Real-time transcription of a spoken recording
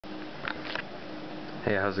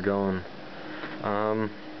Hey, how's it going?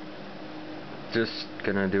 Just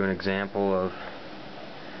gonna do an example of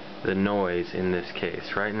the noise in this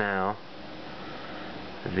case. Right now,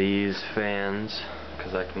 these fans,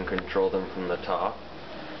 because I can control them from the top,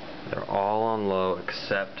 they're all on low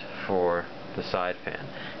except for the side fan.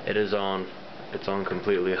 It's on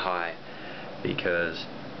completely high because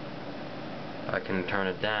I can turn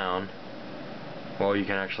it down. Well, you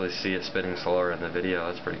can actually see it spinning slower in the video.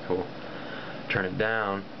 That's pretty cool. Turn it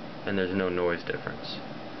down and there's no noise difference.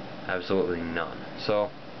 Absolutely none. So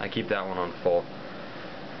I keep that one on full.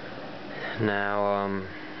 Now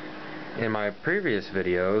in my previous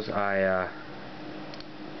videos I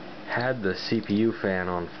had the CPU fan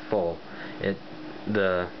on full.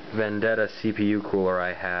 The Vendetta CPU cooler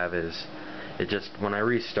I have when I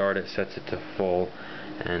restart it sets it to full,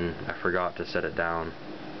 and I forgot to set it down,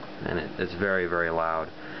 and it's very, very loud.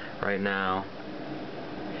 Right now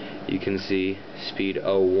you can see speed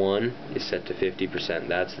 01 is set to 50%.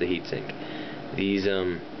 That's the heatsink. These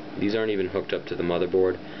aren't even hooked up to the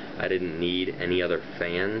motherboard. I didn't need any other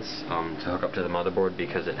fans to hook up to the motherboard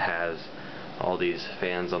because it has all these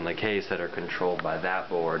fans on the case that are controlled by that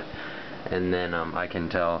board. And then I can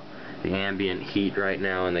tell the ambient heat right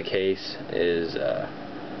now in the case is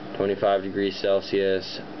 25 degrees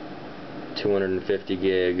Celsius, 250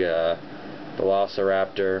 gig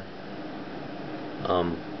Velociraptor,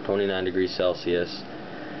 29 degrees Celsius,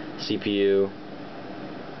 CPU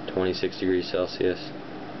 26 degrees Celsius,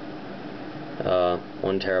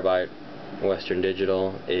 1 terabyte Western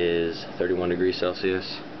Digital is 31 degrees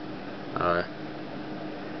Celsius.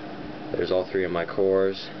 There's all three of my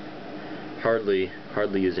cores. Hardly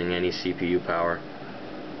using any CPU power.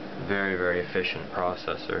 Very, very efficient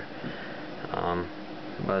processor.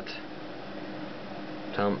 But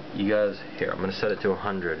tell you guys here, I'm gonna set it to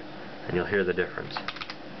 100 and you'll hear the difference.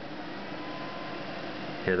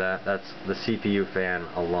 Hear that? That's the CPU fan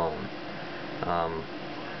alone.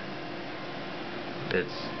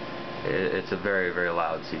 It's a very, very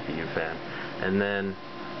loud CPU fan. And then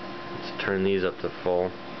let's turn these up to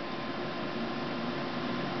full.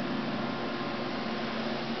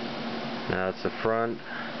 Now it's the front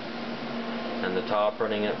and the top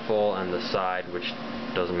running at full, and the side, which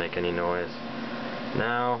doesn't make any noise.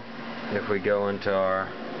 Now if we go into our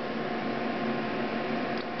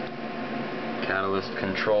Catalyst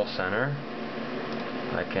Control Center,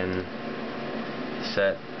 I can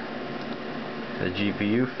set the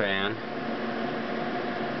GPU fan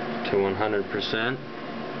to 100%.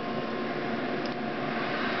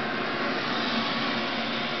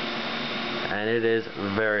 And it is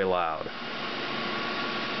very loud.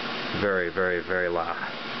 Very, very, very loud.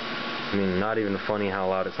 I mean, not even funny how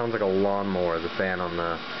loud. It sounds like a lawnmower, the fan on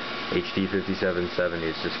the HD 5770.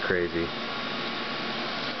 It's just crazy.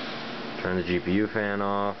 Turn the GPU fan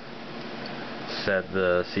off. Set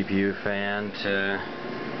the CPU fan to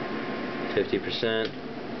 50%.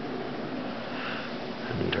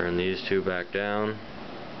 And turn these two back down.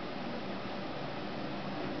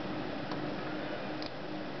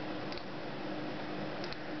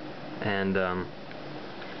 And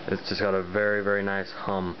it's just got a very, very nice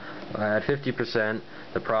hum. At 50%,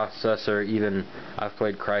 the processor, I've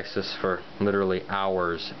played Crysis for literally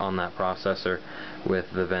hours on that processor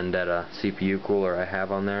with the Vendetta CPU cooler I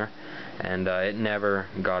have on there, and it never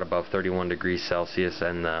got above 31 degrees Celsius,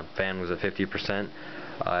 and the fan was at 50%.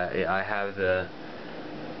 I have the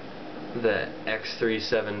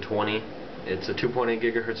X3720. It's a 2.8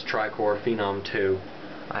 gigahertz tri-core Phenom 2.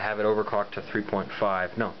 I have it overclocked to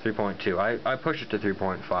 3.5, no, 3.2. I push it to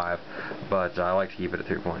 3.5, but I like to keep it at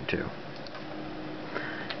 3.2.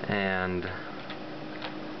 And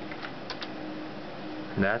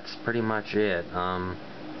that's pretty much it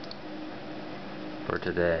for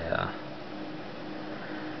today.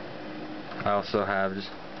 I also have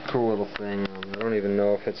just a cool little thing. I don't even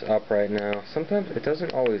know if it's up right now. Sometimes it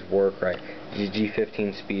doesn't always work right. The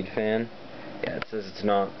G15 speed fan. Yeah, it says it's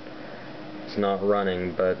not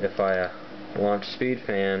running, but if I launch speed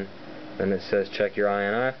fan, then it says check your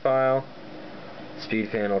INI file. Speed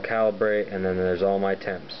fan will calibrate, and then there's all my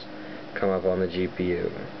temps come up on the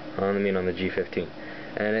GPU. On the G15,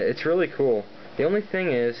 and it's really cool. The only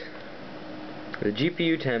thing is, the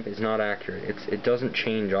GPU temp is not accurate. It doesn't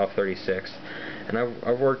change off 36, and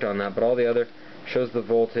I've worked on that. But all the other shows the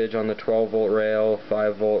voltage on the 12 volt rail,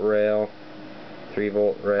 5 volt rail, 3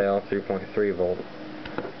 volt rail, 3.3 volt.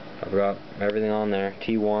 I've got everything on there.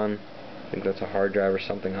 T1, I think that's a hard drive or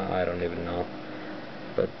something. I don't even know.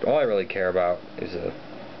 But all I really care about is the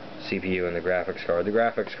CPU and the graphics card. The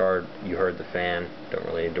graphics card, you heard the fan. Don't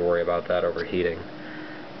really need to worry about that overheating.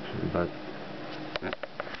 But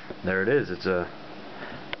there it is. It's a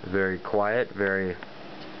very quiet, very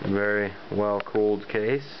well cooled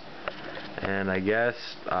case. And I guess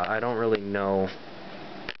I don't really know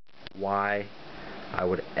why I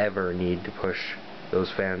would ever need to push those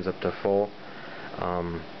fans up to full.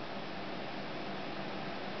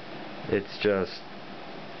 It's just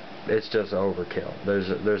overkill.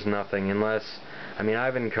 There's nothing, unless, I mean,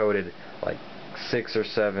 I've encoded like 6 or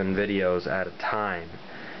 7 videos at a time,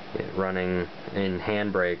 running in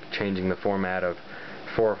Handbrake, changing the format of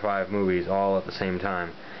 4 or 5 movies all at the same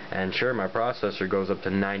time. And sure, my processor goes up to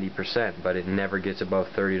 90%, but it never gets above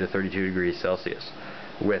 30 to 32 degrees Celsius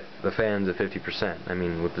with the fans at 50%. I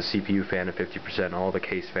mean, with the CPU fan at 50%, all the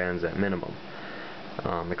case fans at minimum,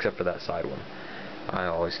 except for that side one. I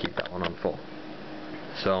always keep that one on full.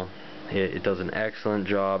 So it does an excellent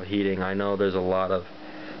job heating. I know there's a lot of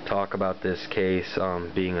talk about this case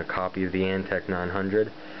being a copy of the Antec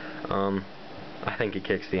 900. I think it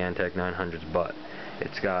kicks the Antec 900's butt.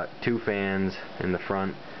 It's got 2 fans in the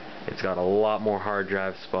front. It's got a lot more hard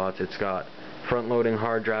drive spots. It's got front-loading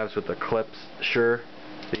hard drives with the Klipsch, sure,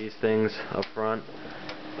 these things up front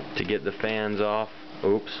to get the fans off.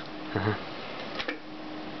 Oops.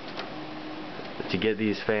 To get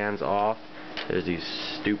these fans off, there's these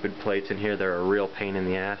stupid plates in here. They're a real pain in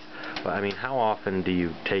the ass. But I mean, how often do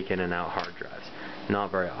you take in and out hard drives?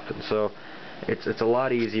 Not very often. So it's a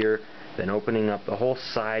lot easier than opening up the whole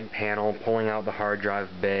side panel, pulling out the hard drive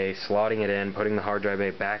bay, slotting it in, putting the hard drive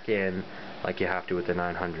bay back in like you have to with the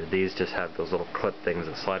 900. These just have those little clip things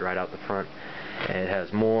that slide right out the front, and it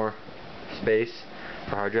has more space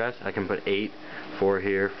for hard drives. I can put 8, 4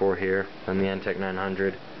 here, 4 here, than the Antec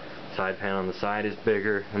 900. Side panel on the side is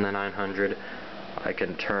bigger than the 900. I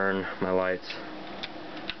can turn my lights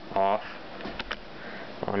off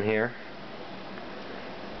on here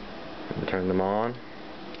and turn them on.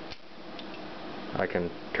 I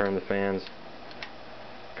can turn the fans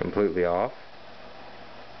completely off.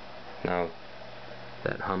 Now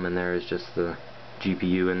that hum in there is just the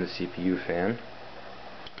GPU and the CPU fan.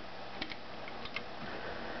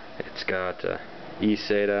 It's got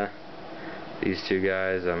eSATA, these 2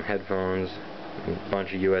 guys, headphones, a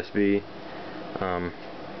bunch of USB.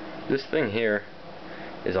 This thing here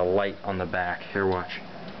is a light on the back. Here, watch.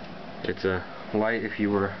 It's a light if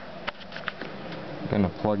you were gonna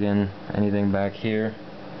plug in anything back here.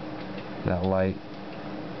 That light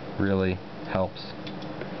really helps.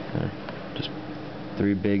 Just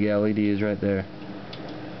 3 big LEDs right there.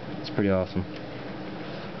 It's pretty awesome.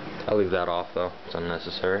 I'll leave that off though, it's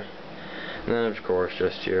unnecessary. And then of course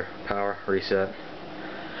just your power reset.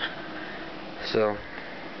 So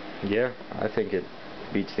yeah, I think it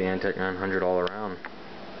beats the Antec 900 all around.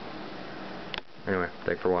 Anyway,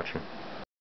 thanks for watching.